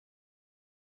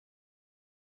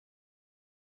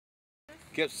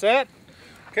Get set.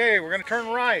 Okay, we're going to turn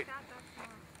right.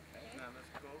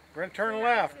 We're going to turn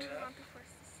left.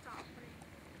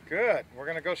 Good. We're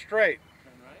going to go straight.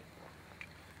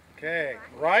 Okay,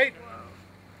 right.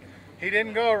 He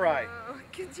didn't go right.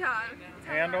 Good job.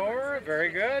 Hand over. Very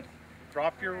good.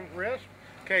 Drop your wrist.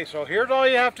 Okay, so here's all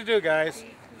you have to do, guys.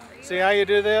 See how you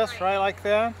do this? Right like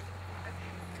that.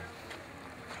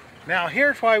 Now,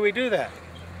 here's why we do that.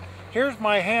 Here's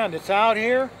my hand. It's out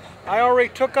here. I already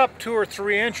took up 2 or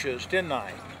 3 inches, didn't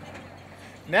I?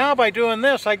 Now by doing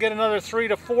this, I get another 3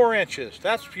 to 4 inches.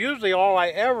 That's usually all I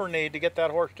ever need to get that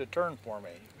horse to turn for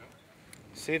me.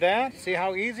 See that? See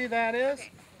how easy that is?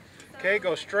 Okay,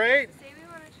 go straight.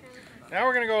 Now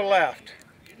we're going to go left.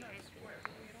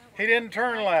 He didn't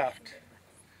turn left.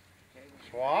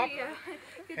 Swap.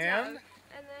 Hand.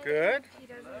 Good.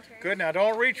 Good. Now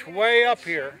don't reach way up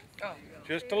here.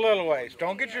 Just a little ways.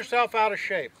 Don't get yourself out of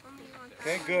shape.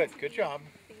 Okay, good. Good job.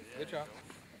 Good job.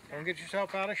 Don't get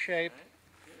yourself out of shape.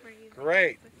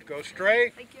 Great. Go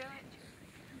straight.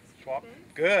 Swap.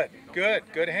 Good. Good.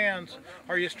 Good hands.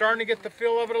 Are you starting to get the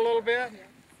feel of it a little bit?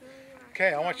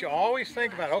 Okay, I want you to always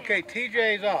think about it. Okay,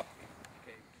 TJ's up.